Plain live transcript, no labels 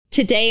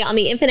Today on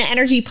the Infinite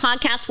Energy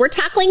Podcast, we're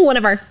tackling one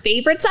of our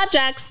favorite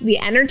subjects, the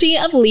energy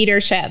of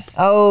leadership.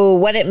 Oh,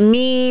 what it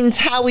means,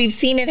 how we've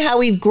seen it, how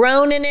we've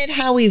grown in it,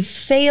 how we've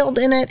failed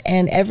in it,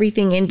 and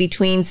everything in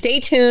between. Stay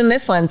tuned.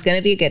 This one's going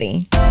to be a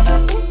goodie.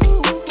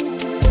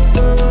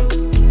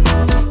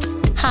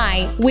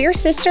 Hi, we're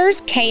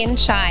sisters Kay and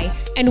Shai,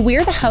 and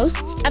we're the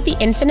hosts of the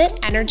Infinite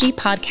Energy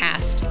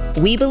Podcast.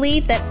 We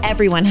believe that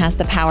everyone has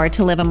the power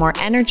to live a more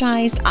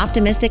energized,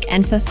 optimistic,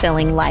 and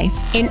fulfilling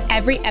life. In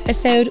every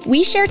episode,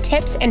 we share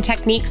tips and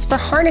techniques for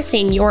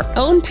harnessing your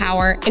own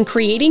power and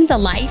creating the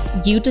life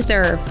you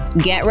deserve.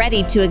 Get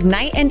ready to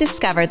ignite and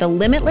discover the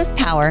limitless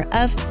power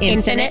of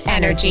infinite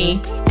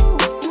energy.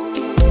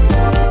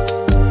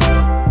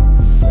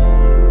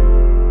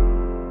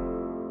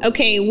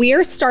 Okay, we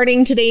are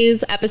starting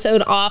today's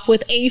episode off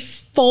with a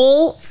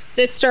full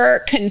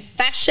sister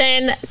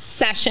confession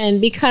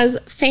session because,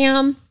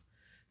 fam,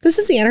 this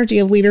is the energy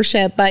of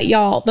leadership. But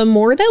y'all, the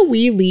more that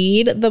we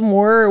lead, the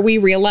more we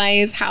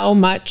realize how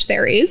much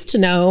there is to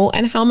know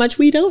and how much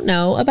we don't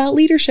know about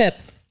leadership.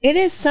 It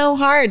is so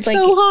hard.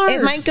 So hard.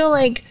 It might go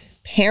like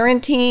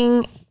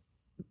parenting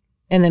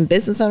and then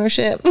business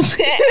ownership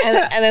and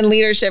then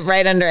leadership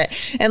right under it.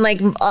 And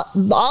like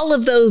all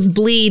of those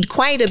bleed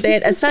quite a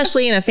bit,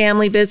 especially in a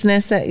family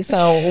business.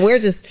 So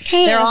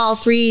they're all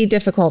three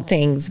difficult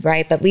things,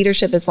 right? But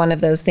leadership is one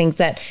of those things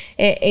that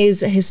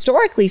is,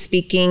 historically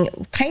speaking,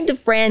 kind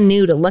of brand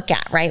new to look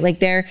at, right? Like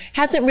there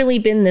hasn't really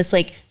been this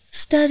like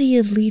study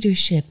of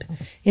leadership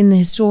in the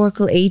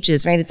historical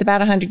ages, right? It's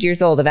about 100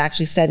 years old of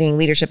actually studying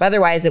leadership.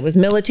 Otherwise, it was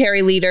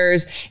military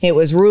leaders, it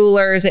was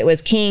rulers, it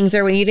was kings,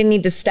 or when you didn't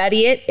need to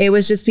study it, it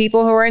was just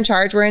people who were in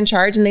charge,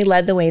 and they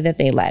led the way that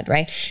they led,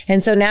 right?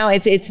 And so now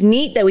it's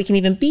neat that we can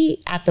even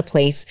be at the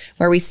place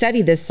where we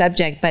study this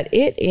subject, but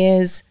it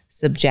is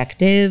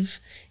subjective,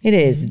 it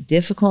is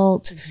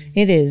difficult,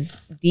 it is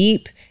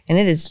deep, and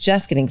it is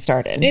just getting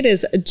started. It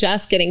is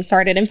just getting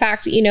started. In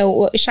fact, you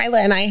know,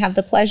 Shyla and I have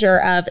the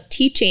pleasure of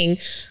teaching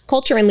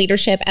culture and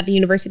leadership at the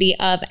University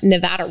of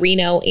Nevada,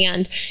 Reno.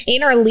 And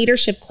in our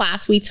leadership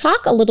class, we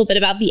talk a little bit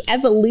about the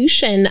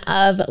evolution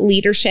of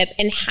leadership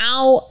and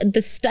how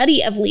the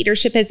study of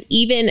leadership has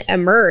even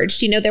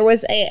emerged. You know, there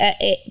was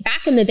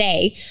back in the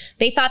day,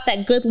 they thought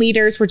that good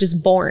leaders were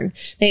just born.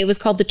 It was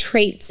called the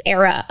traits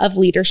era of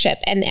leadership.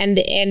 And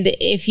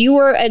if you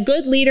were a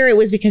good leader, it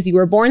was because you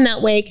were born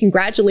that way.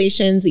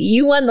 Congratulations.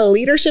 You won the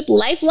leadership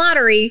life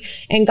lottery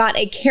and got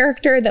a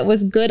character that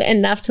was good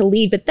enough to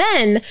lead. But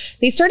then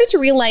they started to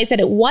realize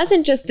that it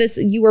wasn't just this,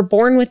 you were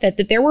born with it,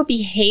 that there were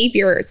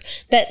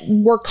behaviors that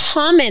were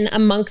common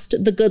amongst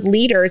the good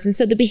leaders. And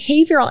so the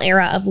behavioral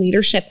era of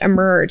leadership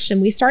emerged,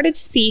 and we started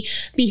to see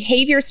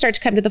behaviors start to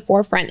come to the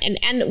forefront.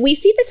 And we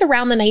see this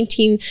around the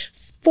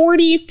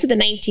 1940s to the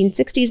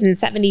 1960s and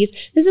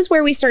 70s. This is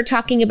where we start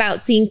talking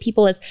about seeing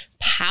people as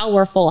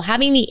powerful,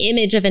 having the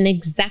image of an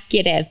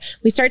executive.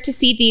 We start to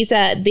see these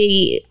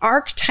the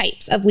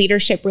archetypes of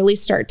leadership really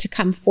start to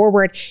come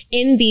forward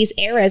in these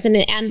eras.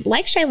 And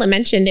like Shyla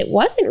mentioned, it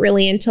wasn't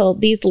really until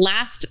these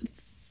last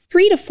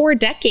 3 to 4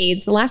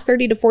 decades, the last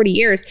 30 to 40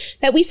 years,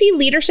 that we see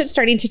leadership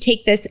starting to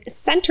take this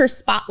center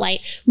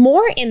spotlight,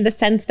 more in the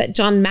sense that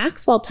John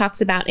Maxwell talks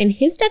about in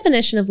his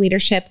definition of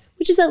leadership,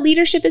 which is that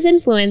leadership is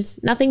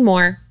influence, nothing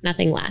more,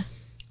 nothing less.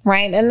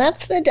 Right. And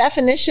that's the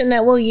definition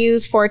that we'll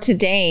use for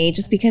today,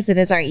 just because it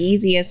is our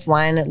easiest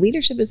one.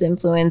 Leadership is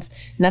influence,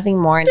 nothing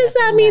more. Does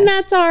that mean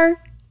that's our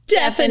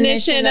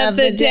definition of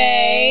the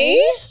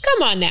day?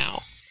 Come on now.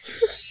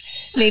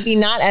 Maybe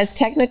not as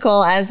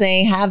technical as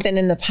they have been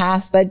in the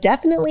past, but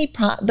definitely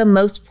the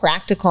most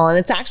practical. And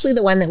it's actually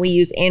the one that we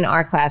use in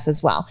our class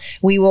as well.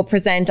 We will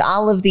present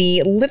all of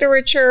the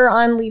literature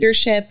on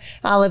leadership,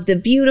 all of the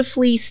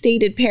beautifully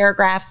stated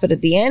paragraphs. But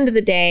at the end of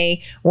the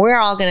day, we're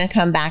all going to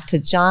come back to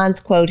John's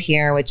quote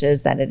here, which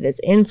is that it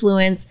is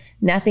influence,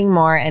 nothing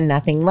more and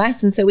nothing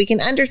less. And so we can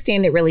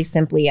understand it really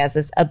simply as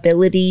this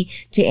ability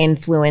to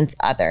influence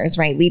others,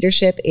 right?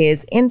 Leadership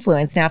is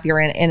influence. Now, if you're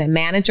in a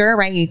manager,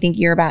 right, you think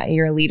you're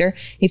a leader.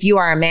 If you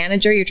are a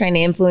manager, you're trying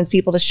to influence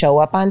people to show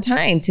up on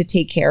time, to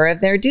take care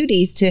of their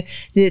duties, to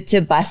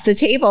bust the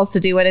tables, to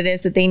do what it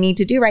is that they need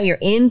to do, right? You're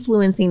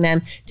influencing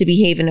them to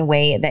behave in a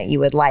way that you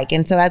would like.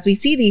 And so as we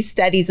see these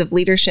studies of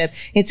leadership,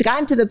 it's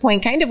gotten to the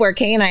point kind of where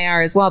Kay and I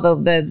are as well.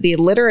 The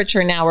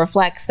literature now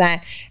reflects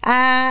that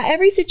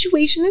every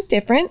situation is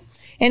different.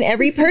 And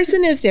every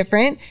person is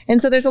different. And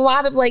so there's a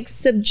lot of like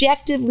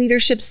subjective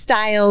leadership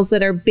styles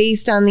that are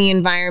based on the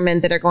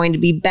environment that are going to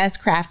be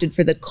best crafted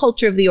for the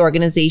culture of the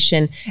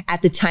organization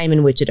at the time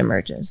in which it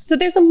emerges. So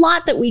there's a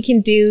lot that we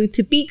can do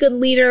to be good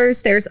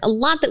leaders. There's a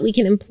lot that we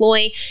can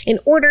employ in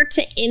order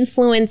to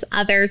influence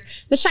others.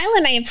 But Shyla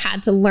and I have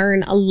had to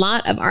learn a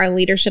lot of our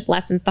leadership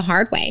lessons the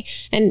hard way.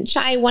 And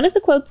Shy, one of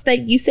the quotes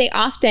that you say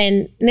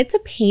often, and it's a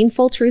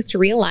painful truth to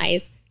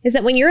realize, is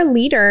that when you're a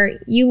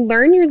leader, you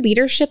learn your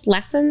leadership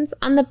lessons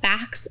on the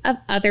backs of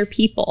other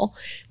people,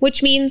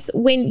 which means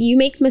when you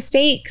make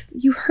mistakes,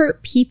 you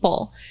hurt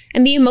people.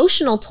 And the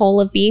emotional toll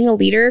of being a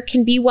leader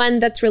can be one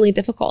that's really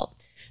difficult.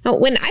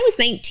 When I was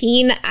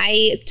 19,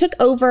 I took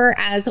over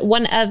as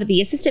one of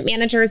the assistant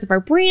managers of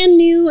our brand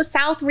new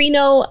South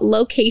Reno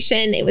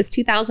location. It was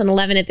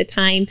 2011 at the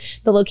time.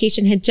 The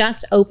location had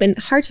just opened.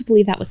 Hard to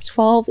believe that was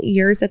 12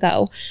 years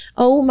ago.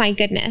 Oh my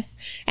goodness.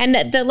 And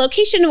the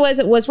location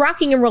was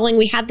rocking and rolling.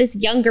 We had this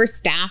younger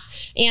staff,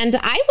 and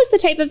I was the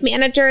type of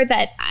manager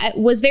that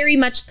was very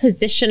much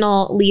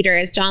positional leader.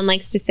 As John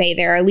likes to say,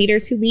 there are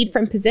leaders who lead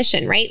from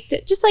position, right?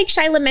 Just like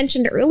Shyla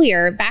mentioned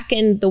earlier, back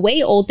in the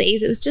way old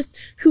days, it was just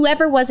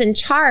whoever was in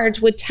charge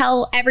would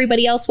tell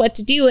everybody else what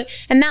to do.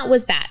 And that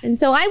was that. And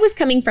so I was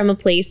coming from a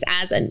place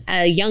as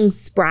a young,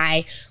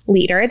 spry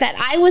leader that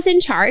I was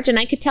in charge and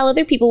I could tell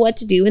other people what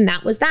to do. And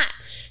that was that.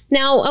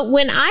 Now,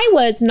 when I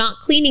was not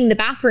cleaning the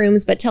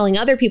bathrooms, but telling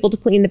other people to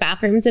clean the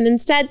bathrooms and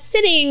instead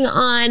sitting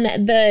on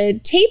the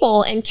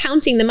table and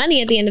counting the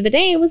money at the end of the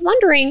day, I was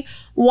wondering,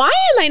 why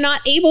am I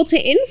not able to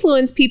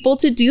influence people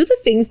to do the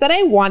things that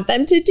I want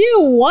them to do?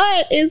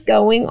 What is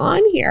going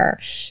on here?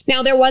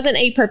 Now, there wasn't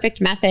a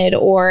perfect method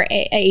or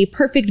a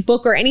perfect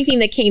book or anything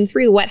that came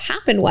through. What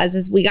happened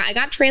was I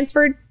got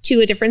transferred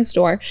to a different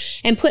store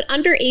and put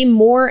under a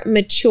more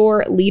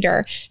mature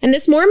leader. And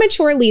this more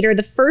mature leader,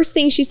 the first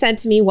thing she said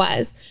to me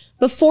was,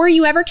 before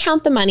you ever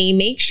count the money,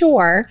 make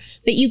sure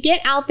that you get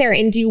out there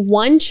and do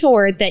one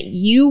chore that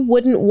you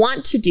wouldn't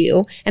want to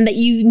do and that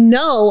you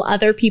know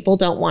other people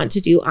don't want to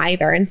do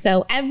either. And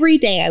so every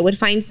day I would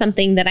find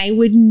something that I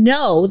would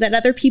know that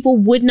other people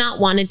would not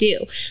want to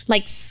do,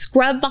 like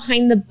scrub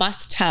behind the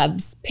bus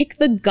tubs, pick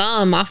the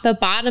gum off the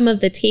bottom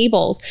of the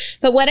tables.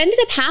 But what ended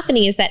up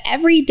happening is that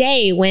every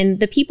day when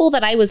the people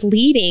that I was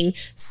leading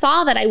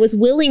saw that I was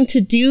willing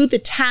to do the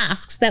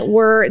tasks that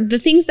were the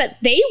things that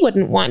they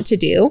wouldn't want to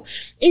do,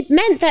 it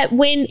meant that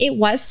when it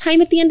was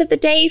time at the end of the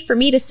day for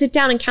me to sit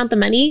down and count the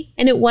money,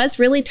 and it was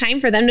really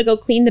time for them to go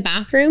clean the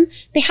bathroom,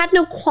 they had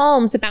no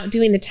qualms about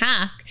doing the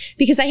task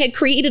because I had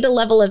created a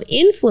level of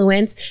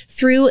influence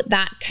through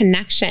that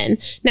connection.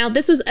 Now,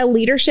 this was a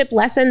leadership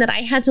lesson that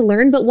I had to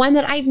learn, but one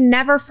that I've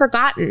never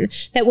forgotten,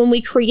 that when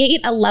we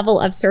create a level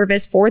of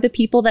service for the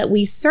people that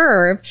we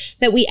serve,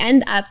 that we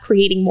end up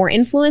creating more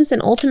influence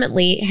and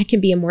ultimately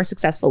can be a more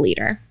successful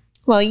leader.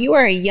 Well, you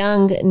are a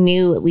young,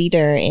 new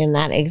leader in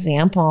that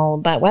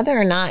example, but whether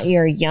or not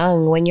you're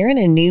young, when you're in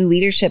a new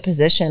leadership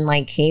position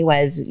like Kay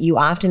was, you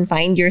often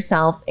find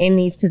yourself in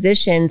these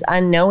positions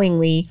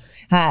unknowingly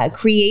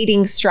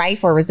creating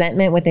strife or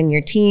resentment within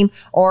your team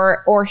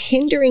or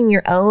hindering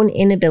your own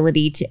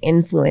inability to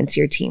influence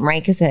your team,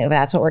 right? Because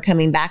that's what we're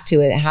coming back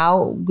to.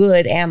 How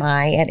good am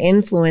I at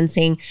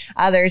influencing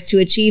others to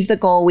achieve the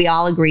goal we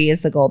all agree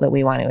is the goal that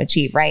we want to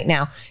achieve right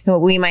now?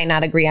 We might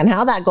not agree on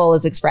how that goal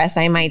is expressed.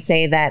 I might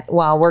say that,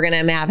 well, we're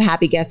going to have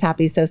happy guests,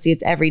 happy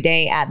associates every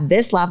day at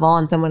this level.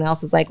 And someone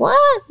else is like,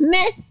 what?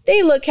 Meh,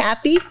 they look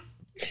happy.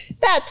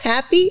 That's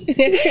happy,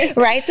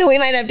 right? So we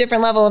might have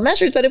different level of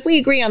measures, but if we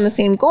agree on the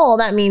same goal,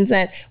 that means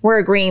that we're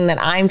agreeing that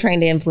I'm trying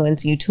to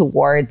influence you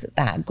towards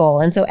that goal.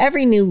 And so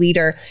every new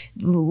leader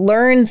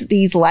learns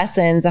these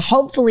lessons.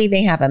 Hopefully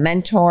they have a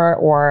mentor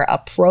or a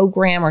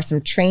program or some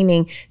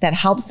training that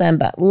helps them,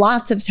 but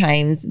lots of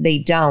times they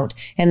don't.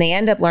 And they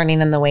end up learning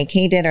them the way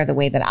Kay did or the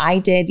way that I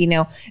did. You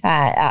know,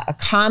 a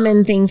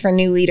common thing for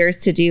new leaders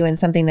to do, and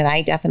something that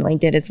I definitely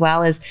did as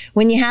well, is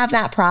when you have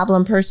that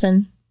problem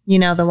person, you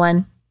know, the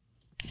one,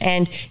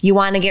 and you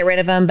want to get rid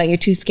of them, but you're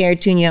too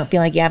scared to, and you don't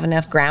feel like you have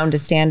enough ground to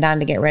stand on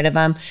to get rid of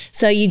them.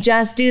 So you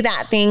just do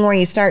that thing where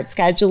you start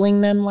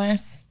scheduling them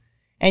less.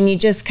 And you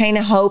just kind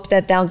of hope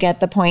that they'll get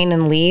the point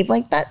and leave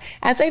like that.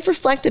 As I've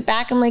reflected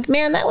back, I'm like,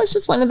 man, that was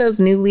just one of those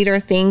new leader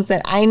things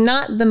that I'm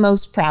not the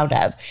most proud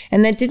of,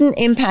 and that didn't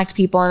impact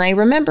people. And I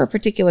remember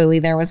particularly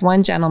there was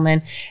one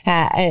gentleman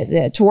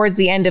towards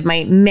the end of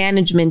my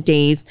management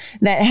days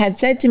that had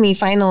said to me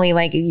finally,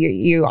 like,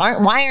 you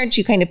aren't, why aren't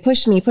you kind of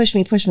push me?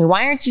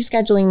 Why aren't you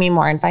scheduling me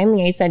more? And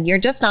finally I said, you're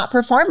just not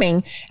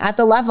performing at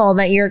the level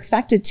that you're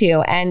expected to.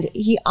 And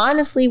he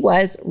honestly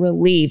was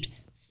relieved.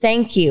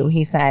 Thank you,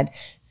 he said.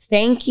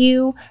 Thank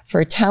you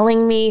for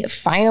telling me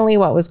finally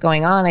what was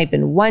going on. I've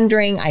been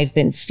wondering. I've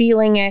been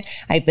feeling it.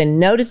 I've been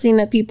noticing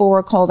that people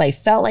were cold. I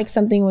felt like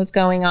something was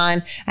going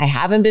on. I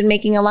haven't been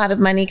making a lot of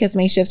money because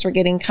my shifts were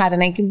getting cut.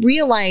 And I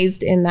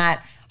realized in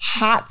that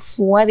hot,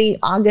 sweaty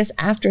August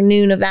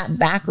afternoon of that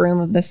back room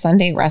of the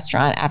Sunday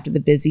restaurant after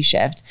the busy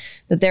shift,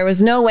 that there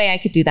was no way I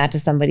could do that to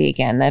somebody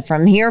again. That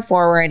from here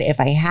forward, if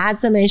I had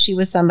some issue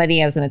with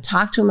somebody, I was going to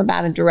talk to them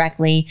about it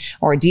directly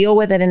or deal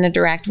with it in a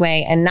direct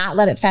way and not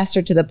let it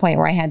fester to the point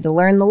where I had to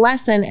learn the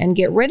lesson and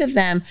get rid of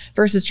them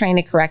versus trying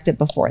to correct it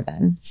before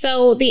then.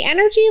 So the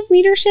energy of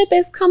leadership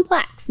is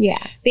complex.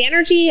 Yeah. The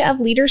energy of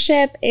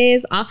leadership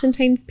is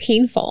oftentimes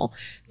painful.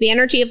 The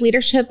energy of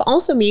leadership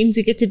also means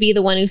you get to be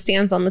the one who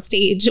stands on the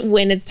stage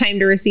when it's time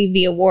to receive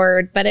the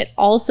award, but it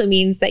also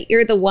means that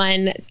you're the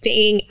one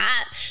staying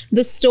at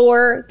the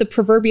store, the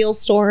proverbial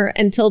store,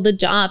 until the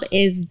job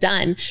is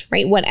done,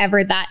 right?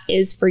 Whatever that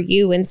is for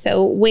you. And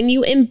so when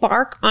you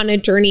embark on a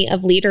journey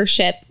of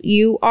leadership,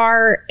 you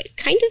are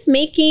kind of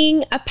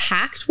making a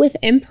pact with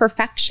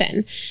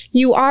imperfection.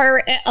 You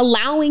are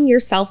allowing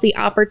yourself the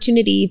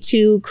opportunity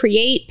to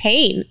create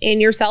pain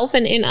in yourself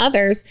and in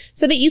others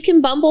so that you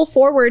can bumble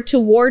forward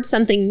towards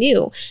something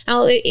new.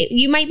 Now,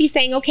 you might be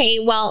saying, okay,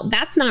 well,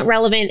 that's not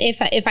relevant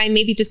if I'm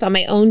maybe just on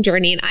my own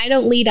journey and I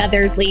don't lead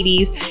others,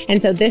 ladies. And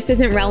so this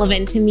isn't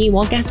relevant to me.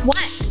 Well, guess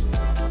what?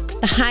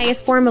 The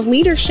highest form of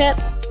leadership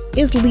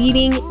is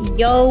leading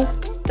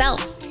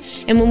yourself.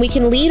 And when we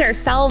can lead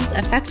ourselves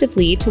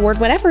effectively toward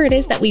whatever it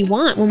is that we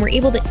want, when we're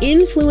able to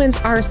influence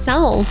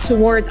ourselves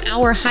towards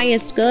our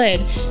highest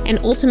good and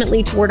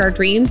ultimately toward our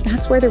dreams,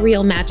 that's where the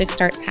real magic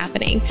starts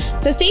happening.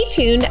 So stay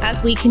tuned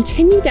as we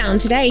continue down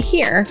today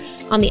here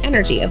on the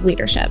energy of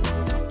leadership.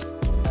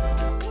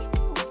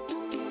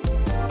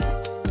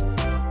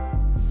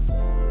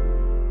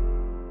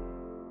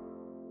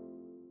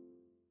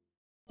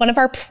 One of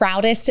our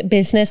proudest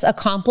business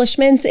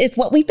accomplishments is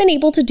what we've been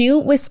able to do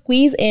with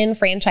Squeeze In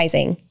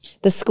franchising.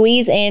 The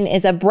Squeeze In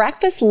is a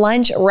breakfast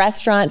lunch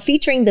restaurant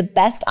featuring the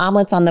best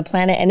omelets on the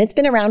planet, and it's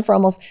been around for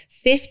almost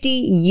 50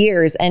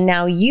 years. And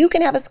now you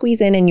can have a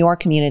Squeeze In your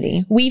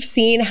community. We've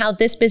seen how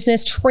this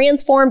business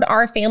transformed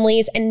our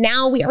families, and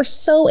now we are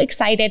so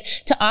excited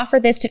to offer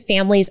this to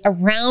families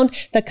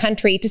around the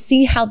country to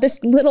see how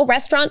this little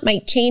restaurant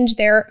might change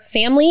their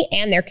family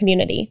and their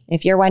community.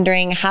 If you're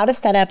wondering how to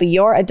set up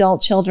your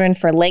adult children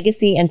for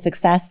legacy and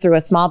success through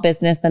a small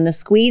business, then the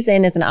Squeeze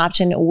In is an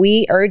option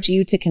we urge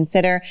you to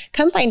consider.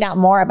 Come find out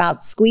more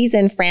about Squeeze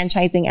In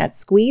franchising at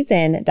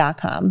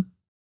squeezein.com.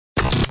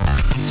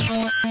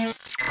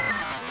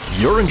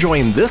 You're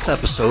enjoying this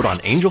episode on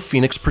Angel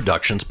Phoenix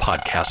Productions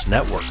Podcast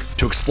Network.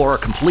 To explore a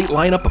complete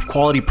lineup of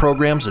quality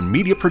programs and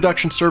media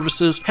production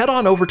services, head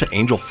on over to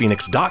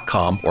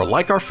angelphoenix.com or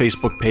like our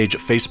Facebook page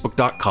at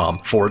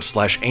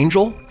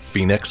facebook.com/Angel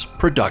Phoenix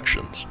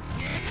Productions.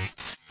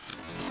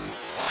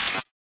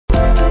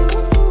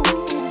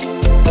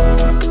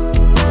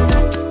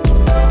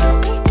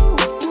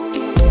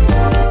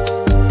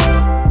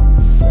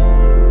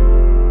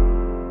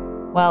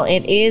 Well,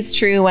 it is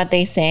true what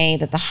they say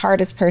that the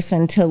hardest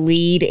person to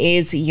lead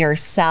is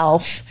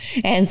yourself.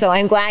 And so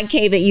I'm glad,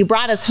 Kay, that you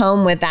brought us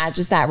home with that,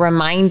 just that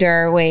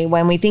reminder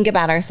when we think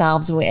about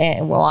ourselves,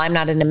 well, I'm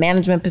not in a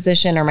management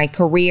position or my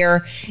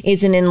career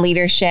isn't in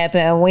leadership.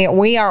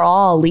 We are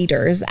all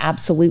leaders,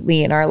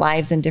 absolutely, in our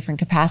lives in different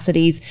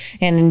capacities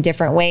and in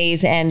different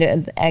ways.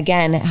 And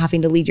again,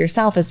 having to lead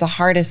yourself is the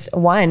hardest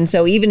one.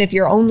 So even if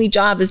your only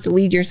job is to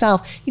lead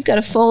yourself, you've got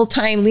a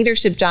full-time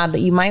leadership job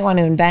that you might want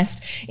to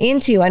invest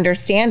into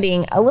understanding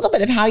a little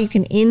bit of how you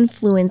can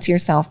influence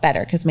yourself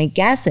better. Because my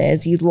guess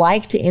is you'd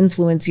like to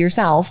influence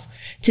yourself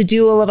to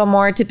do a little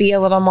more, to be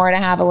a little more, to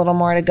have a little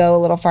more, to go a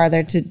little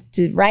farther,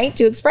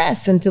 to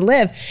express and to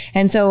live.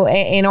 And so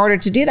in order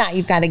to do that,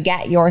 you've got to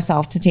get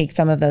yourself to take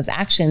some of those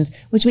actions,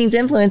 which means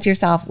influence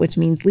yourself, which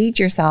means lead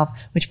yourself,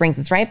 which brings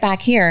us right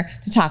back here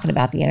to talking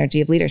about the energy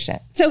of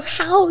leadership. So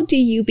how do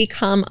you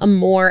become a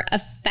more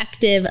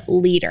effective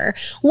leader?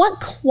 What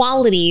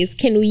qualities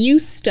can you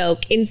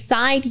stoke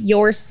inside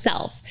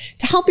yourself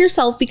to help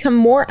yourself become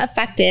more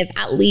effective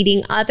at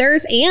leading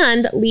others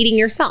and leading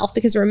yourself?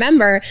 Because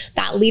remember,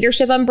 that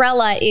leadership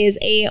umbrella is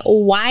a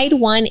wide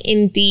one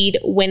indeed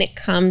when it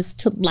comes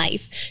to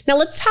life. Now,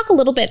 let's talk a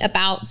little bit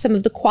about some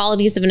of the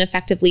qualities of an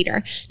effective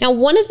leader. Now,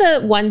 one of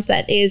the ones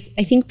that is,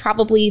 I think,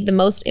 probably the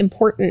most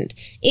important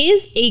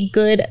is a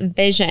good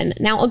vision.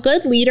 Now, a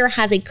good leader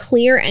has a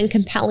clear and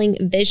compelling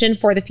vision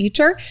for the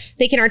future.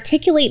 They can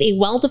articulate a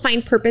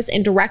well-defined purpose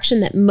and direction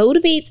that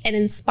motivates and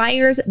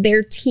inspires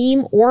their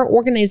team or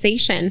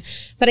organization.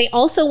 But I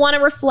also want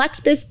to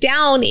reflect this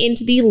down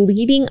into the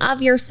leading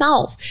of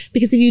yourself,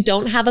 because if you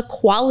don't have a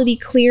quality,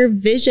 clear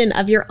vision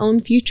of your own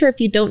future,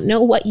 if you don't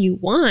know what you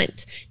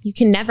want, you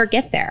can never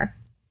get there.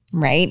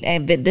 Right.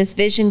 But this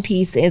vision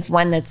piece is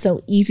one that's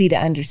so easy to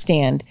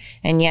understand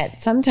and yet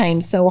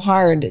sometimes so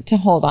hard to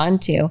hold on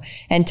to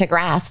and to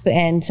grasp.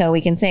 And so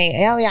we can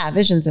say, oh yeah,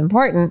 vision's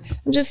important.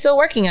 I'm just still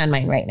working on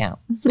mine right now.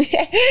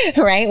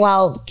 Right.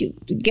 Well,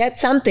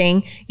 get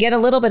a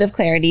little bit of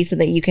clarity so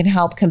that you can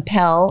help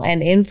compel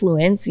and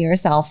influence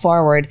yourself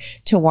forward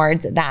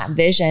towards that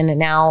vision.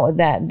 Now,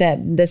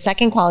 the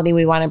second quality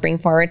we want to bring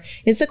forward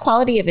is the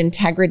quality of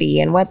integrity.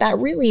 And what that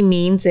really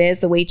means is,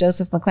 the way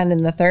Joseph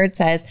McClendon III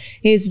says,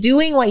 is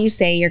doing what you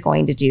say you're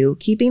going to do,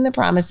 keeping the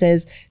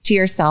promises to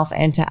yourself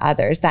and to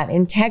others. That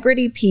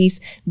integrity piece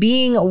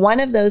being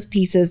one of those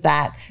pieces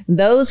that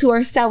those who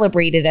are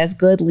celebrated as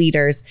good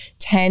leaders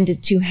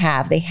tend to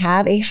have. They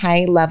have a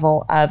high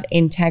level of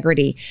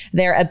integrity.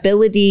 Their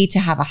ability to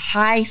have a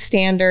high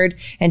standard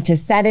and to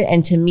set it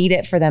and to meet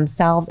it for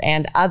themselves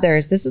and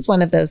others. This is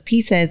one of those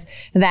pieces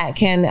that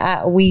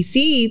we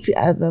see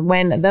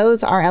when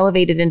those are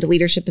elevated into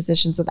leadership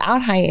positions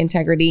without high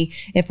integrity.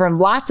 If for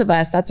lots of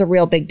us, that's a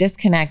real big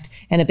disconnect. disconnect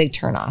and a big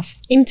turnoff.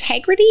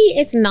 Integrity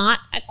is not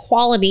a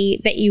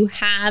quality that you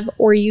have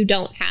or you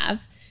don't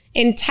have.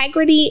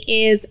 Integrity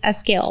is a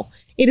skill.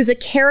 It is a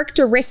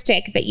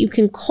characteristic that you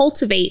can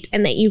cultivate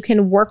and that you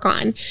can work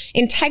on.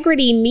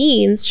 Integrity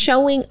means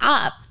showing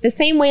up the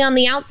same way on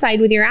the outside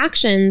with your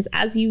actions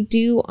as you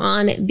do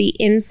on the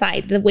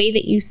inside. The way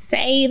that you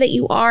say that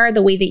you are,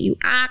 the way that you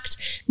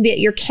act, that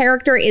your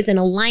character is in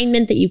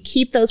alignment, that you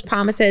keep those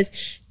promises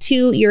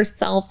to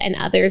yourself and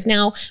others.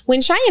 Now,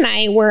 when Shai and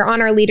I were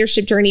on our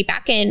leadership journey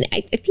back in,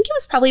 I think it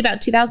was probably about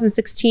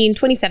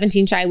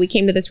 2017, Shai, we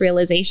came to this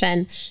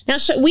realization. Now,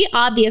 we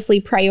obviously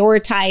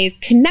prioritize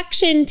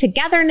connection,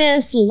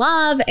 togetherness,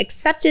 love,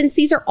 acceptance.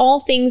 These are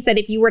all things that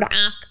if you were to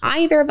ask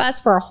either of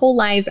us for our whole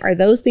lives, are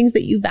those things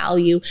that you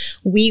value?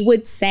 We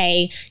would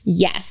say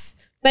yes.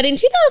 But in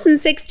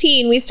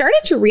 2016, we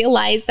started to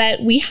realize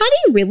that we had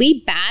a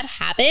really bad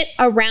habit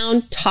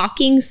around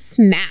talking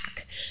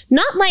smack.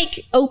 Not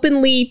like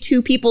openly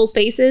to people's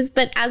faces,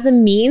 but as a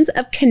means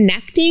of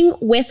connecting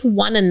with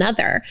one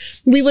another.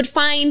 We would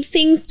find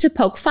things to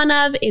poke fun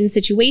of in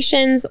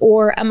situations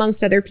or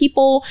amongst other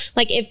people.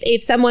 Like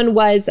if someone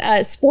was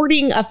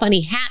sporting a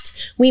funny hat,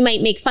 we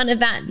might make fun of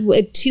that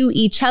to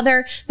each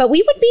other, but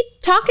we would be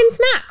talking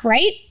smack,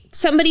 right?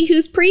 Somebody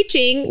who's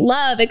preaching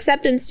love,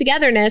 acceptance,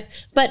 togetherness,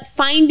 but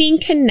finding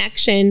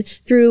connection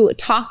through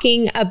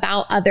talking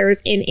about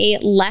others in a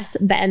less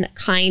than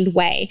kind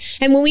way.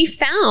 And when we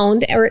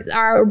found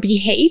our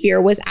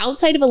behavior was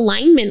outside of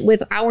alignment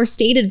with our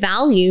stated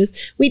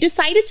values, we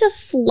decided to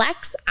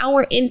flex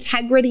our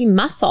integrity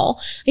muscle.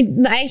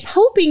 I'm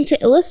hoping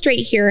to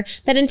illustrate here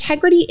that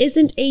integrity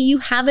isn't a you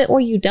have it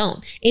or you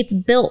don't. It's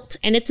built,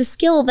 and it's a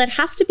skill that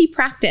has to be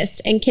practiced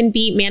and can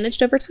be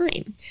managed over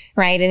time.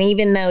 Right. And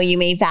even though you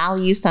may value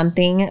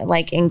something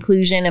like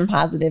inclusion and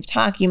positive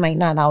talk, you might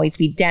not always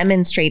be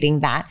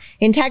demonstrating that.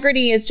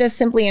 Integrity is just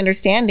simply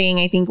understanding,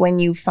 I think, when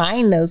you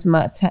find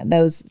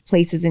those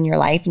places in your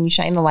life and you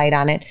shine the light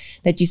on it,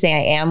 that you say,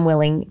 I am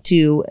willing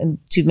to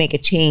make a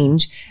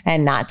change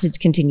and not to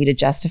continue to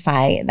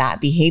justify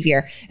that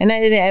behavior. And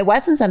it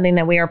wasn't something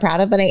that we are proud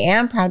of, but I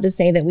am proud to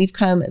say that we've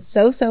come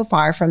so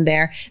far from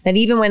there that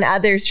even when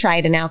others try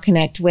to now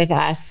connect with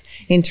us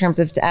in terms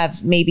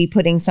of maybe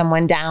putting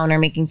someone down or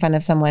making fun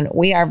of someone,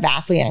 we are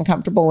vastly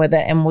uncomfortable with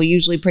it. And we'll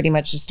usually pretty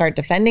much just start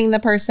defending the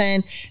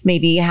person,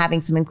 maybe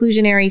having some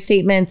inclusionary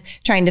statements,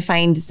 trying to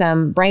find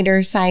some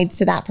brighter sides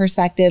to that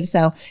perspective.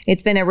 So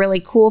it's been a really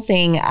cool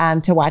thing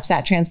to watch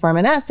that transform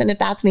in us. And if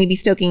that's maybe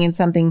stoking in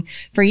something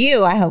for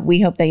you,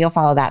 we hope that you'll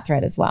follow that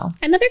thread as well.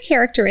 Another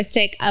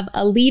characteristic of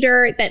a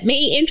leader that may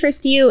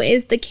interest you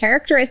is the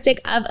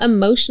characteristic of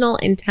emotional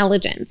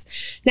intelligence.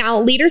 Now,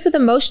 leaders with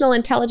emotional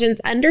intelligence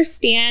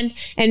understand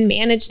and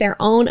manage their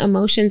own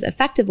emotions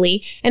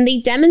effectively, and they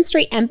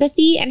demonstrate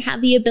empathy and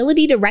have the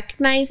ability to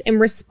recognize and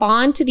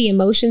respond to the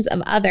emotions of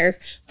others,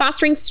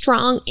 fostering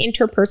strong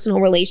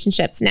interpersonal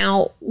relationships.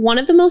 Now, one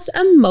of the most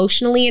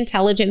emotionally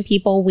intelligent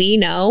people we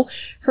know,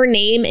 her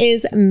name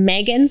is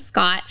Megan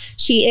Scott.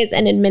 She is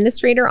an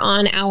administrator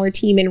on our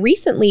team. And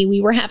recently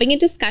we were having a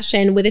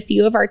discussion with a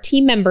few of our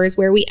team members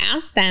where we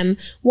asked them,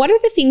 what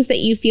are the things that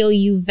you feel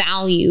you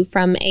value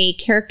from a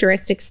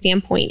characteristic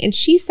standpoint? And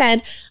she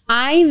said,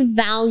 I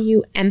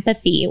value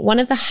empathy. One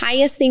of the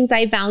highest things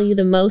I value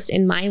the most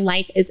in my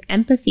life is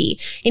empathy,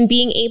 in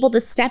being able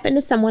to step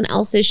into someone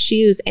else's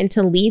shoes and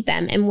to lead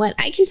them. And what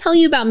I can tell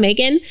you about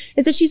Megan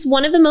is that she's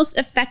one of the most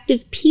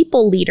effective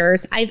people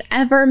leaders I've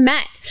ever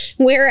met.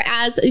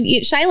 Whereas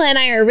Shyla and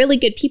I are really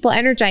good people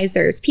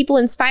energizers, people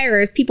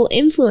inspirers, people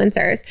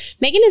influencers.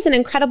 Megan is an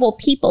incredible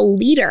people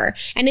leader.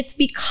 And it's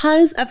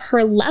because of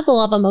her level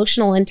of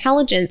emotional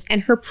intelligence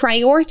and her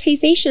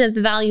prioritization of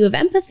the value of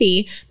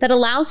empathy that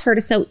allows her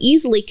to so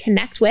easily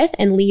connect with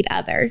and lead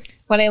others.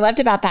 What I loved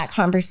about that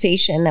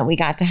conversation that we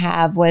got to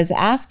have was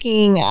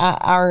asking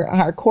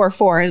our core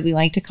four, as we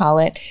like to call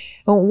it,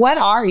 what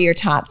are your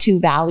top two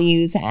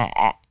values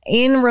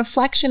in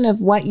reflection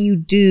of what you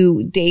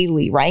do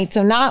daily, right?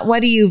 So not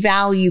what do you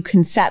value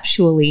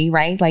conceptually,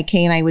 right? Like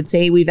Kay and I would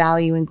say we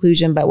value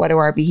inclusion, but what are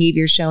our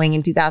behaviors showing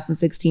in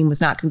 2016 was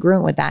not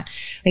congruent with that.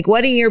 Like,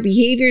 what are your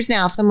behaviors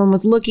now? If someone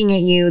was looking at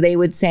you, they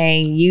would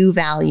say you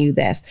value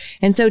this.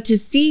 And so to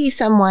see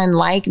someone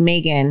like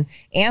Megan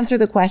answer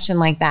the question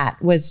like that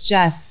was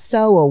just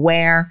so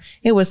aware.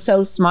 It was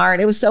so smart.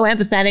 It was so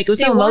empathetic. It was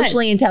so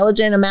emotionally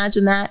intelligent.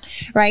 Imagine that,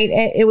 right?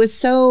 It was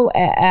so,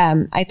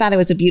 I thought it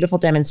was a beautiful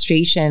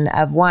demonstration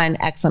of one,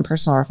 excellent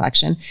personal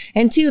reflection,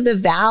 and two, the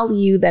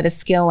value that a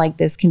skill like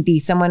this can be.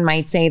 Someone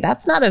might say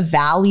that's not a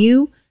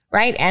value,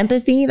 right?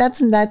 Empathy,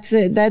 that's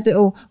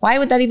why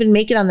would that even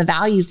make it on the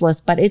values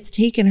list? But it's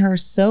taken her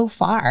so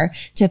far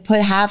to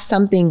have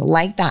something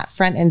like that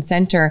front and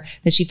center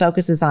that she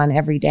focuses on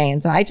every day.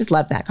 And so I just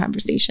love that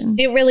conversation.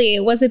 It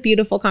was a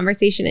beautiful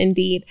conversation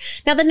indeed.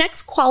 Now, the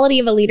next quality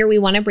of a leader we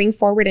want to bring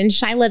forward, and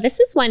Shyla, this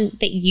is one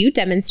that you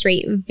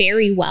demonstrate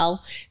very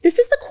well. This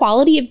is the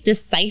quality of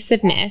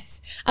decisiveness.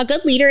 A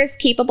good leader is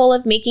capable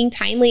of making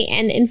timely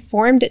and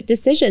informed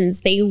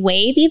decisions. They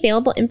weigh the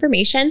available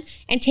information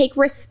and take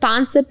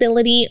responsibility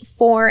responsibility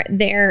for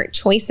their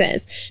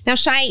choices. Now,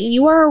 Shai,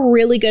 you are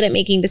really good at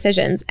making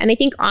decisions. And I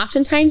think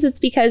oftentimes it's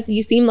because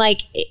you seem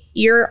like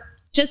you're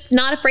just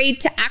not afraid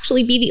to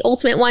actually be the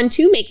ultimate one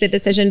to make the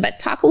decision. But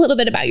talk a little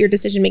bit about your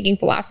decision-making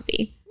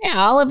philosophy. Yeah,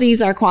 all of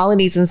these are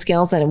qualities and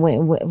skills that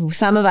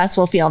some of us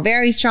will feel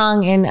very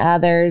strong in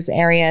others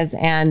areas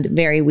and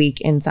very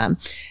weak in some.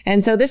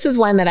 And so this is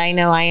one that I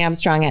know I am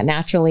strong at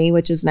naturally,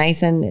 which is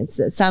nice. And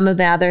some of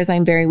the others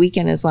I'm very weak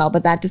in as well.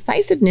 But that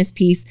decisiveness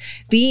piece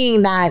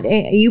being that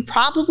you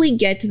probably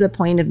get to the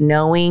point of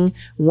knowing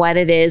what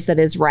it is that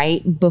is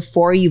right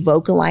before you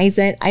vocalize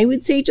it. I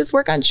would say just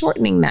work on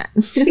shortening that,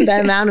 the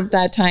amount of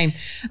that time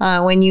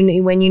when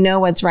you know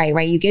what's right?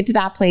 You get to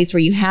that place where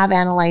you have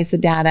analyzed the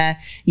data,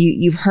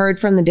 you've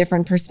heard from the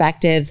different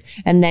perspectives,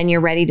 and then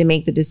you're ready to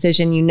make the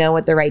decision. You know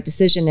what the right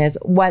decision is.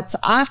 What's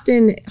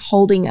often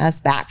holding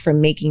us back from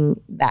making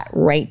that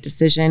right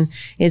decision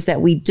is that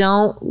we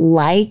don't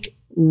like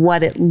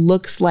what it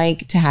looks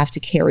like to have to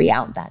carry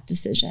out that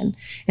decision.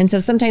 And so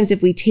sometimes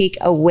if we take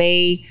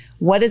away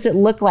what does it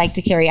look like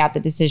to carry out the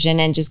decision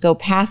and just go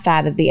past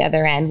that at the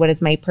other end, what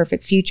does my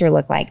perfect future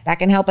look like? That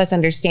can help us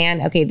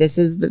understand, okay, this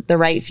is the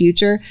right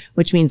future,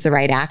 which means the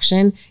right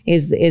action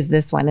is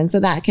this one. And so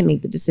that can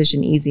make the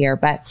decision easier.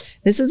 But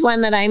this is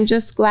one that I'm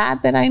just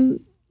glad that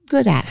I'm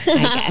good at,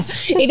 I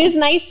guess. It is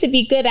nice to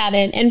be good at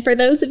it. And for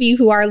those of you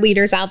who are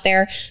leaders out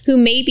there who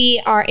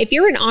maybe are, if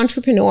you're an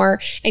entrepreneur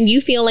and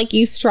you feel like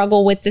you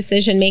struggle with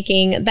decision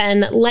making,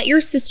 then let your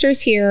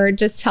sisters here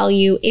just tell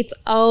you it's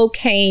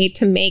okay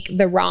to make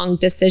the wrong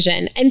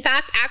decision. In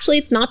fact, actually,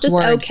 it's not just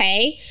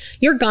okay.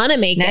 You're gonna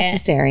make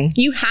necessary.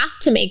 You have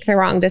to make the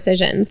wrong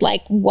decisions.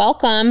 Like,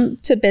 welcome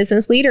to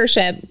business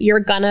leadership.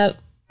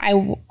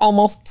 I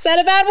almost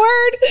said a bad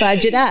word.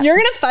 Fudge it up. You're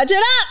going to fudge it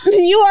up.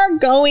 You are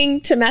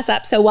going to mess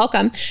up. So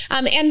welcome.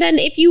 And then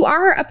if you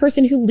are a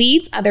person who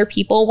leads other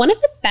people, one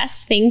of the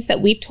best things that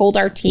we've told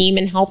our team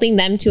in helping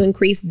them to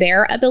increase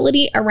their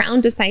ability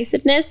around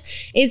decisiveness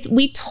is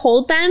we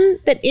told them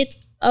that it's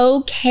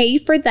okay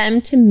for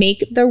them to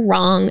make the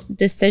wrong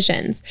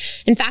decisions.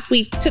 In fact,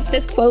 we took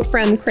this quote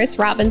from Chris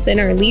Robinson,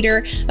 our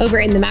leader over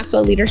in the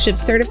Maxwell Leadership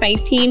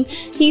Certified team.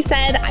 He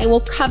said, "I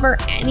will cover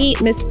any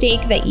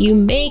mistake that you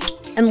make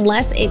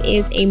unless it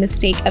is a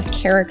mistake of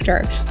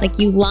character, like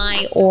you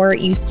lie or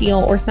you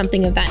steal or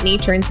something of that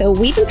nature." And so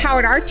we've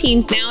empowered our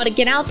teams now to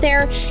get out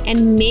there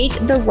and make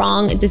the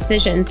wrong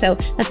decision. So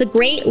that's a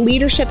great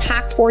leadership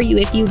hack for you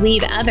if you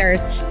lead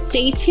others.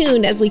 Stay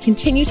tuned as we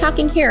continue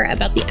talking here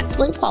about the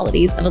excellent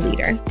qualities of a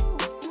leader.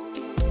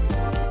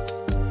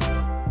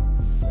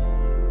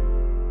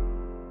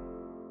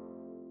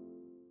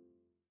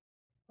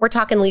 We're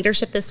talking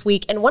leadership this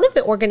week, and one of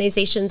the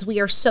organizations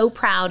we are so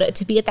proud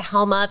to be at the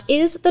helm of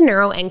is the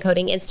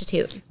Neuroencoding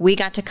Institute. We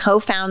got to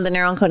co-found the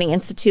Neuroencoding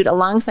Institute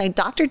alongside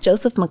Dr.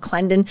 Joseph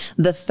McClendon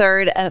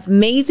III,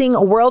 amazing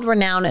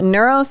world-renowned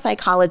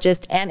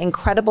neuropsychologist and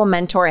incredible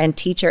mentor and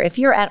teacher. If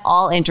you're at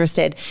all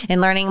interested in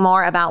learning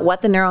more about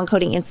what the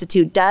Neuroencoding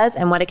Institute does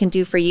and what it can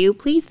do for you,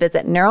 please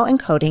visit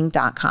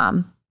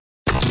neuroencoding.com.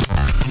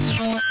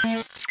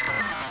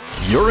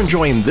 You're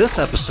enjoying this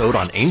episode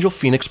on Angel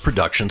Phoenix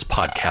Productions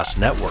Podcast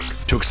Network.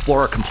 To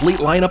explore a complete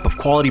lineup of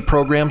quality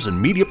programs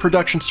and media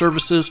production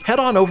services, head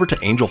on over to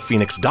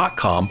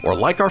angelphoenix.com or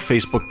like our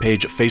Facebook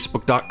page at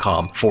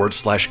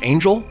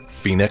facebook.com/Angel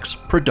Phoenix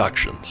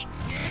Productions.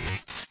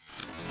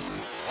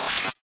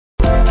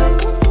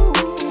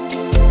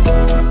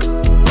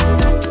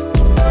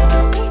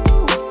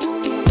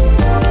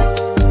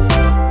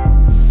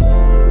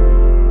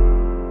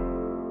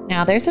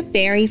 Now, there's a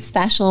very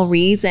special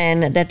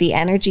reason that the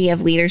Energy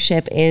of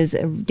Leadership is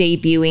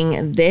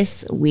debuting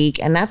this week,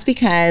 and that's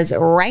because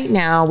right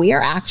now we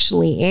are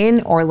actually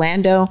in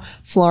Orlando,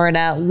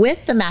 Florida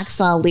with the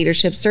Maxwell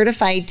Leadership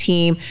Certified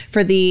team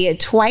for the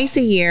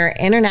twice-a-year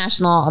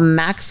International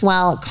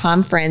Maxwell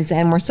Conference,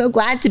 and we're so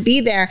glad to be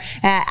there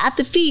at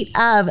the feet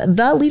of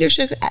the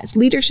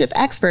leadership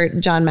expert,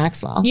 John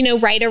Maxwell. You know,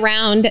 right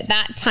around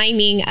that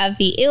timing of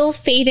the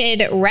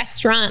ill-fated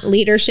restaurant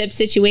leadership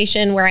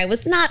situation where I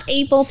was not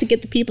able to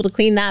get the people to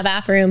clean that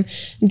bathroom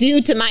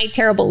due to my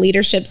terrible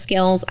leadership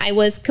skills. I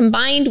was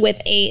combined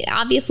with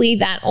obviously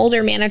that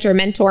older manager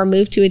mentor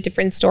moved to a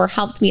different store,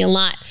 helped me a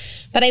lot.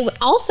 But I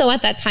also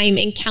at that time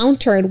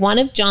encountered one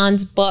of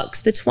John's books,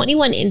 The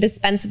 21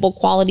 Indispensable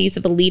Qualities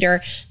of a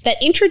Leader,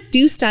 that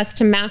introduced us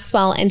to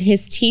Maxwell and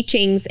his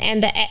teachings,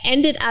 and it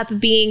ended up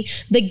being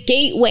the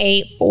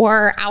gateway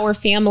for our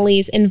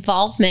family's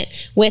involvement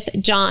with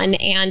John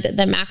and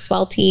the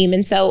Maxwell team.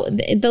 And so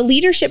the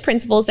leadership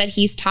principles that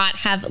he's taught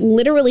have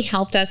literally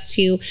helped us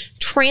to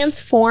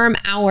transform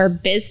our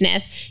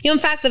business. You know, in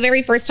fact, the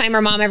very first time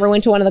our mom ever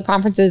went to one of the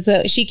conferences,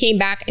 she came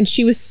back and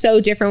she was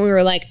so different. We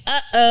were like,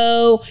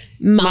 uh-oh,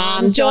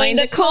 Mom joined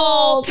a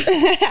cult.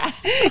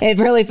 It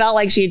really felt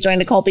like she had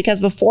joined a cult because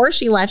before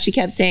she left, she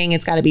kept saying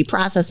it's got to be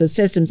processes,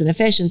 systems, and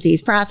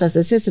efficiencies,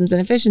 processes, systems, and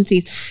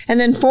efficiencies. And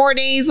then 4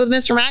 days with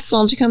Mr.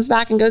 Maxwell, and she comes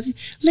back and goes,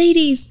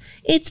 ladies,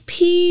 it's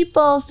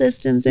people,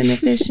 systems, and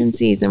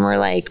efficiencies. And we're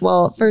like,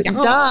 well,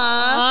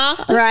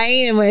 duh,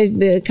 right? And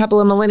with a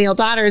couple of millennial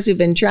daughters who've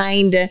been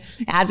trying to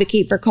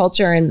advocate for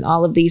culture and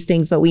all of these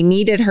things, but we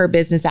needed her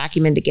business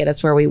acumen to get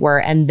us where we were.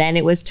 And then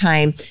it was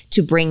time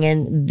to bring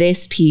in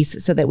this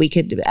piece so that we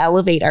could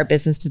elevate our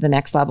business to the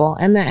next level.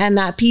 And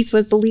that piece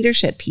was the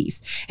leadership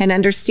piece and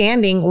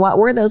understanding what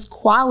were those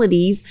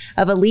qualities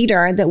of a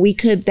leader that we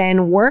could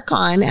then work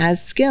on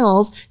as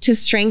skills to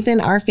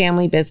strengthen our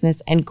family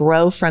business and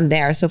grow from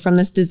there. So from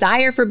this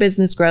desire for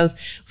business growth,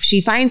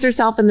 she finds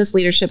herself in this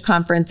leadership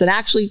conference that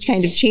actually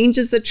kind of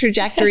changes the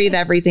trajectory of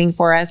everything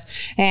for us.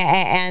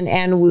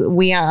 And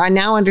we are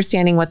now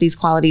understanding what these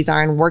qualities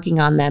are and working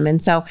on them.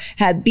 And so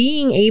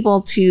being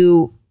able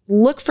to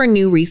look for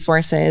new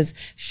resources,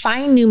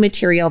 find new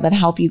material that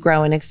help you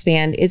grow and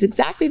expand is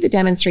exactly the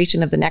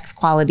demonstration of the next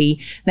quality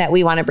that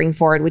we want to bring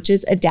forward, which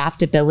is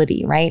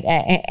adaptability, right?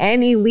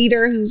 Any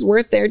leader who's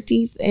worth their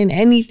teeth in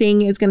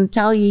anything is going to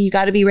tell you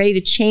got to be ready to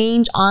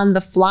change on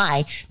the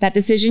fly. That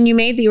decision you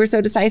made that you were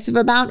so decisive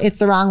about, it's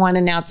the wrong one.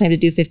 And now it's time to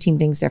do 15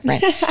 things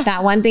different.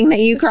 That one thing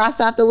that you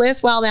crossed off the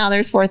list, well, now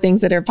there's 4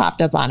 things that are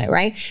popped up on it,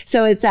 right?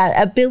 So it's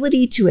that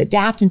ability to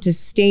adapt and to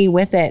stay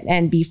with it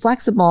and be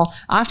flexible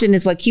often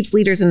is what keeps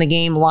leaders in the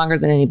game longer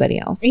than anybody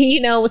else.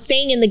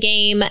 Staying in the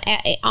game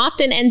it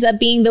often ends up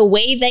being the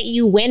way that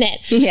you win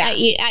it. Yeah.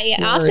 I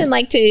often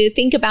like to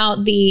think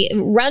about the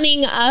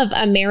running of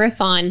a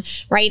marathon,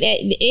 right?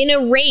 In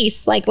a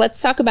race, like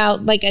let's talk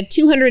about like a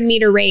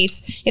 200-meter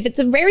race. If it's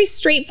a very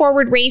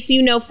straightforward race,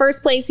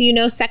 first place,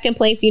 second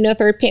place,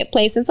 third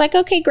place. It's like,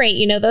 okay,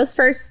 great. Those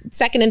first,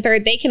 second, and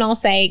third, they can all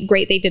say,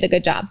 great, they did a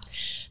good job.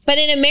 But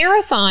in a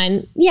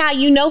marathon,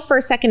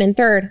 first, second, and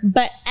third,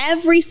 but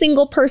every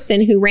single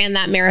person who ran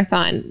that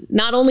marathon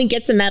not only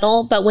gets a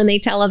medal, but when they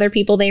tell other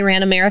people they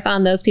ran a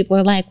marathon, those people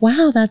are like,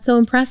 wow, that's so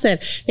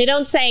impressive. You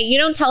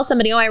don't tell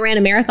somebody, oh, I ran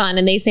a marathon.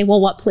 And they say, well,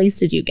 what place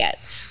did you get?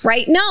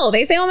 Right? No,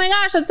 they say, oh my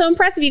gosh, that's so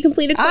impressive. You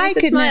completed 26 miles.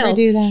 I could never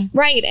do that.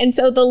 Right. And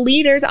so the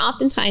leaders,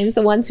 oftentimes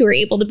the ones who are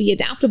able to be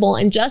adaptable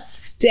and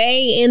just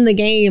stay in the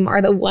game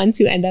are the ones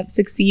who end up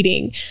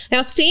succeeding.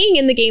 Now, staying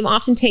in the game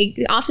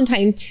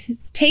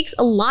oftentimes takes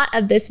a lot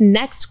of this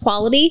next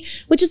quality,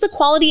 which is the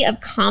quality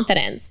of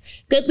confidence.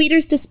 Good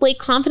leaders display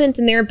confidence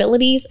in their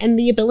abilities and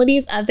the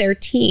abilities of their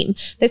team.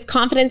 This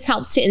confidence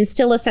helps to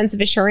instill a sense of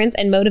assurance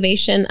and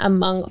motivation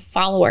among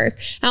followers.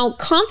 Now,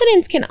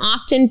 confidence can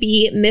often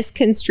be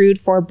misconstrued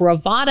for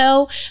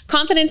bravado.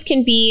 Confidence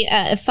can be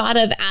thought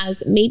of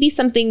as maybe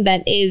something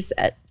that is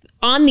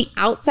on the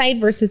outside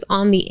versus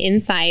on the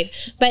inside.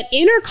 But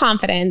inner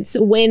confidence,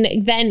 when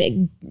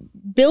then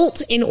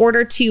built in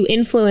order to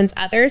influence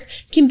others,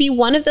 can be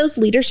one of those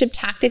leadership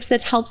tactics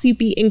that helps you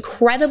be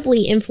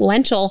incredibly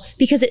influential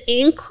because it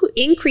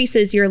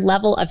increases your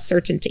level of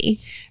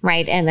certainty.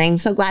 Right. And I'm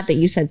so glad that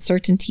you said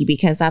certainty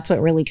because that's what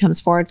really comes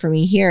forward for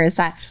me here is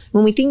that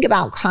when we think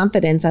about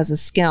confidence as a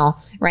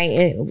skill,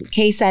 right?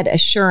 Kay said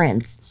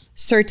assurance,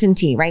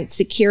 certainty, right?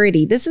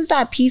 Security. This is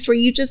that piece where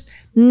you just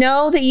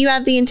know that you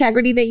have the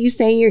integrity that you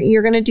say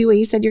you're going to do what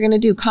you said you're going to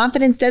do.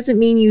 Confidence doesn't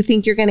mean you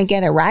think you're going to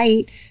get it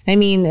right. I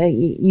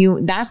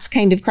mean, that's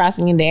kind of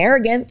crossing into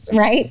arrogance,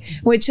 right?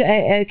 Which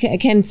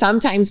can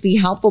sometimes be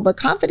helpful, but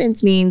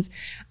confidence means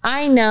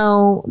I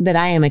know that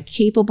I am a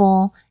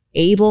capable,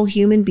 able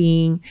human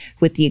being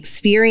with the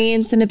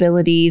experience and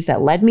abilities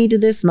that led me to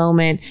this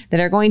moment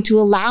that are going to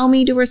allow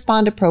me to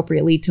respond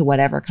appropriately to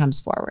whatever comes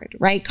forward,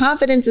 right?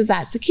 Confidence is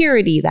that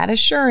security, that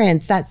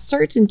assurance, that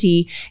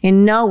certainty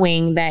in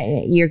knowing that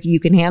you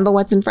can handle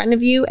what's in front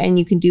of you and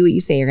you can do what you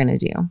say you're going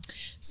to do.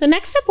 So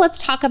next up,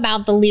 let's talk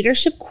about the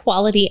leadership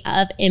quality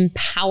of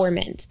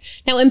empowerment.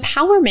 Now,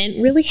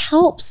 empowerment really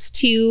helps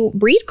to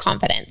breed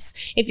confidence.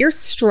 If you're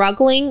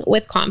struggling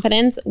with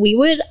confidence, we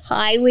would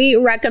highly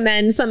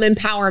recommend some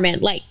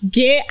empowerment. Like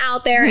get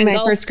out there and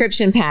go.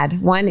 Prescription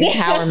pad, one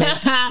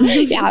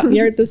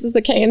empowerment. This is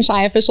the Kay and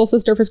Shy official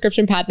sister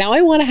prescription pad. Now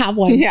I want to have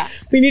one. Yeah,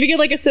 we need to get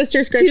like a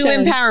sister scription. 2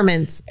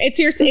 empowerments. It's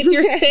your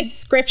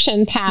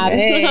sis-scription pad.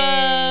 Hey.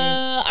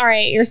 All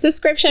right, your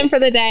sis-scription for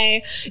the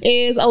day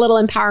is a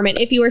little empowerment.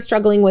 If you are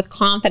struggling with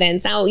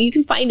confidence. Now, you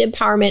can find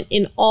empowerment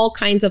in all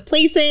kinds of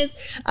places.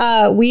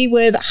 We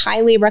would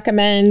highly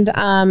recommend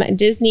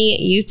Disney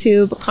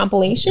YouTube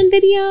compilation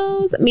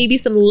videos, maybe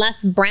some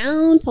Les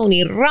Brown,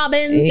 Tony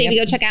Robbins. Yep. Maybe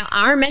go check out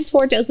our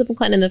mentor, Joseph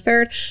McClellan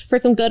III, for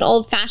some good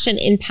old-fashioned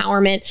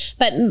empowerment.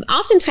 But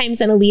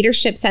oftentimes in a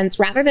leadership sense,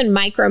 rather than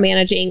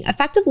micromanaging,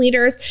 effective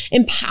leaders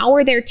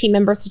empower their team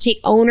members to take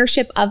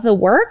ownership of the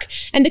work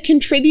and to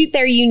contribute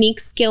their unique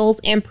skills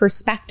and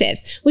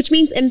perspectives, which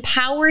means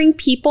empowering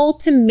people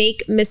to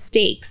make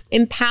mistakes,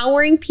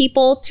 empowering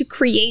people to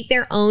create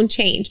their own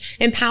change,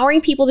 empowering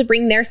people to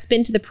bring their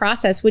spin to the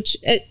process, which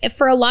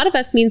for a lot of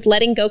us means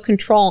letting go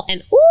control.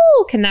 And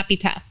ooh, can that be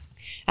tough?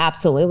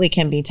 Absolutely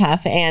can be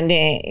tough. And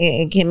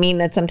it can mean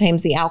that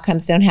sometimes the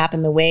outcomes don't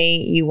happen the way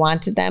you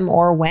wanted them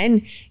or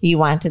when you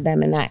wanted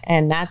them.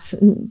 And that's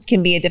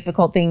can be a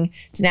difficult thing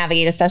to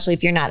navigate, especially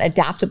if you're not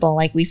adaptable,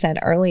 like we said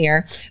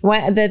earlier.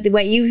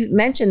 What you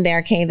mentioned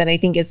there, Kay, that I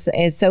think is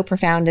so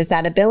profound is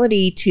that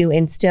ability to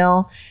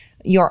instill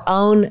your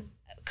own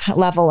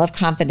level of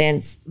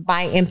confidence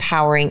by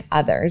empowering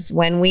others.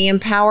 When we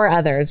empower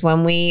others,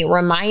 when we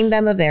remind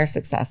them of their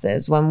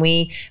successes, when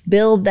we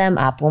build them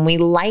up, when we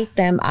light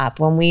them up,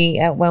 when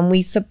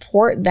we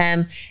support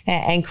them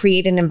and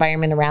create an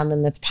environment around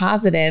them that's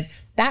positive,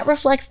 that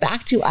reflects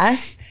back to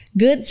us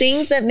good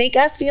things that make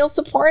us feel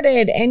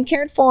supported and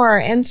cared for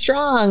and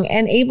strong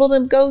and able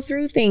to go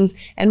through things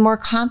and more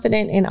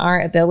confident in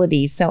our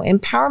abilities. So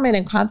empowerment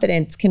and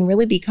confidence can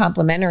really be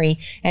complementary,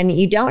 and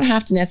you don't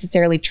have to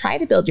necessarily try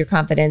to build your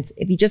confidence.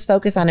 If you just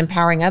focus on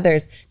empowering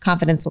others,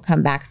 confidence will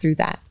come back through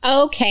that.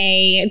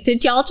 Okay.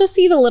 Did y'all just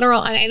see the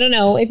literal, I don't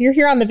know, if you're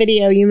here on the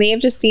video, you may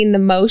have just seen the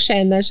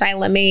motion that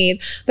Shyla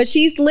made, but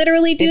she's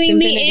literally doing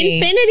the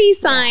infinity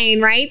sign,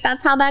 right?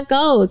 That's how that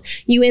goes.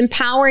 You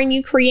empower and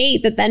you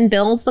create, that then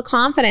builds the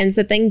confidence,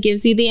 that then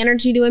gives you the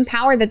energy to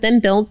empower, that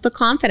then builds the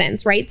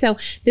confidence, right? So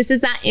this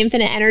is that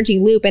infinite energy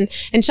loop. And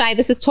Shy,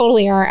 this is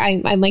totally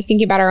I'm like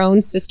thinking about our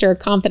own sister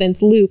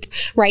confidence loop,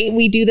 right?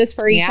 We do this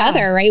for each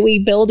other, right? We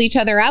build each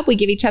other up, we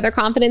give each other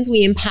confidence,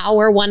 we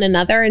empower one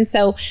another. And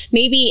so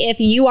maybe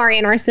if you are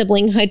in our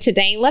siblinghood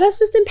today, let us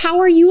just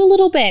empower you a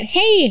little bit.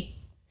 Hey,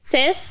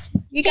 sis,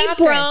 you got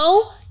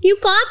bro. You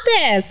got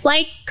this.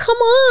 Like, come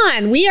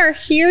on. We are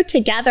here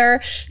together.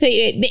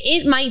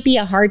 It might be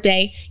a hard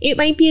day. It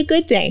might be a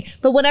good day.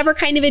 But whatever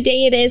kind of a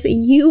day it is,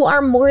 you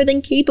are more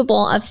than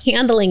capable of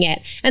handling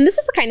it. And this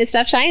is the kind of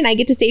stuff Shy and I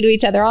get to say to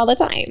each other all the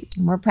time.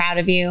 We're proud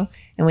of you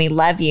and we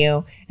love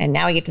you. And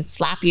now we get to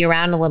slap you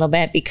around a little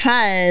bit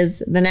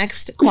because the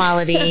next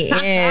quality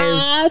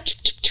is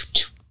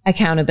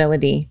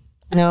accountability.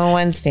 No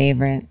one's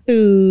favorite.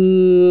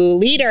 Ooh,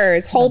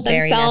 leaders hold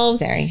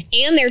themselves necessary.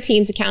 And their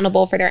teams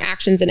accountable for their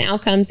actions and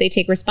outcomes. They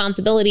take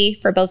responsibility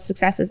for both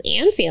successes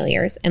and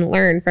failures and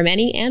learn from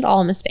any and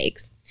all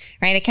mistakes.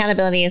 Right?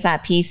 Accountability is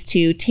that piece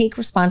to take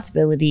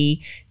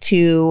responsibility,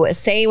 to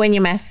say when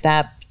you messed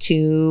up,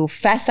 to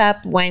fess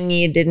up when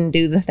you didn't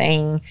do the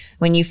thing,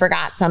 when you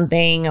forgot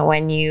something,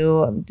 when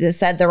you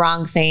said the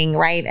wrong thing,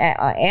 right?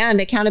 And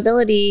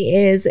accountability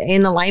is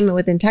in alignment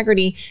with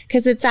integrity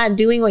because it's that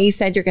doing what you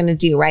said you're going to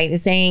do, right?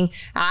 It's saying,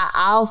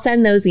 I'll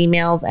send those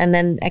emails, and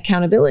then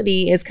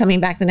accountability is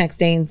coming back the next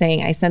day and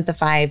saying, I sent the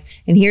 5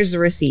 and here's the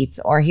receipts,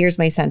 or here's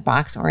my sent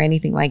box, or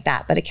anything like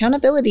that. But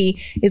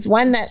accountability is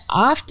one that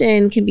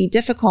often can be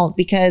difficult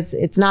because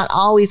it's not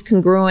always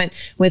congruent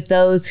with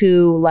those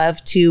who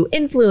love to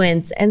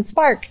influence and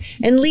spark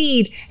and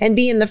lead and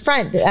be in the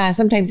front.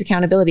 Sometimes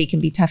accountability can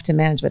be tough to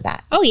manage with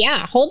that. Oh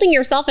yeah. Holding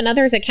yourself and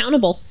others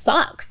accountable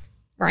sucks,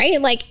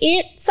 right? Like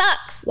it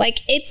sucks. Like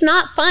it's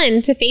not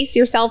fun to face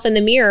yourself in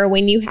the mirror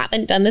when you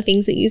haven't done the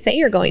things that you say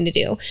you're going to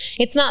do.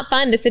 It's not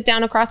fun to sit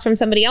down across from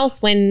somebody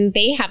else when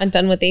they haven't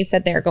done what they've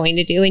said they're going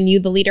to do, and you,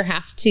 the leader,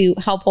 have to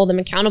help hold them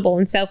accountable.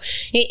 And so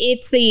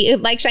it's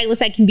like Shyla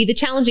said, can be the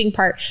challenging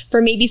part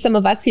for maybe some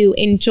of us who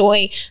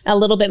enjoy a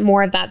little bit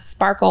more of that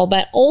sparkle,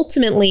 but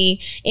ultimately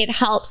it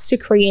helps to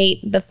create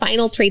the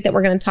final trait that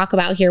we're going to talk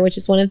about here, which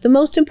is one of the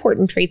most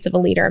important traits of a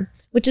leader,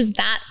 which is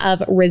that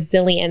of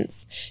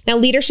resilience. Now,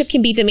 leadership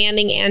can be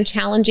demanding and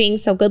challenging,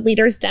 so good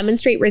leaders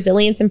demonstrate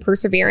resilience and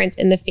perseverance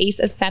in the face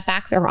of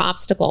setbacks or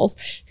obstacles.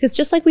 Because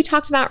just like we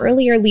talked about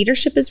earlier,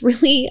 leadership is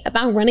really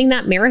about running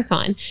that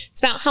marathon.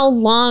 It's about how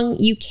long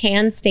you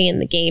can stay in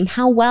the game,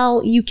 how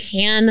well you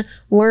can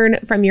learn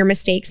from your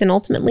mistakes, and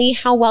ultimately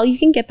how well you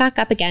can get back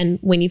up again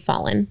when you've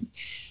fallen.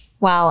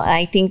 Well,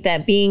 I think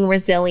that being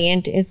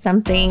resilient is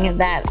something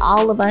that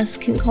all of us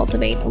can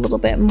cultivate a little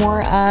bit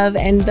more of.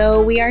 And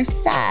though we are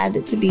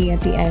sad to be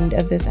at the end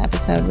of this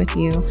episode with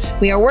you,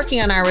 we are working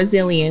on our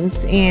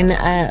resilience in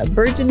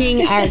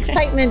burgeoning our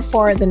excitement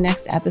for the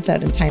next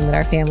episode and time that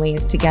our family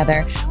is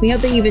together. We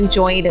hope that you've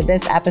enjoyed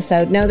this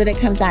episode. Know that it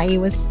comes at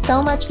you with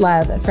so much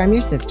love from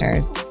your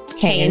sisters,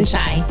 Kay and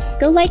Shy.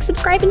 Go like,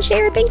 subscribe, and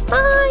share. Thanks.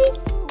 Bye.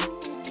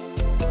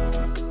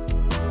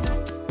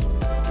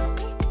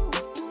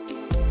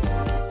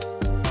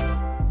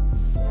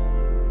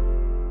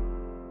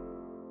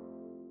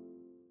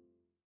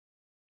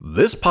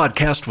 This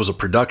podcast was a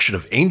production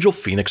of Angel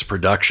Phoenix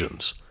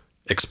Productions.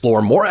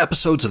 Explore more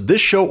episodes of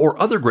this show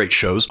or other great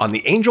shows on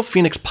the Angel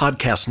Phoenix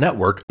Podcast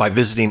Network by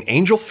visiting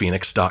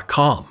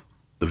angelphoenix.com.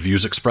 The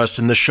views expressed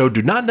in this show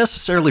do not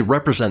necessarily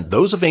represent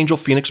those of Angel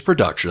Phoenix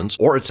Productions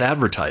or its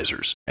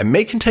advertisers and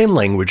may contain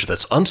language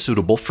that's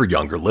unsuitable for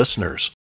younger listeners.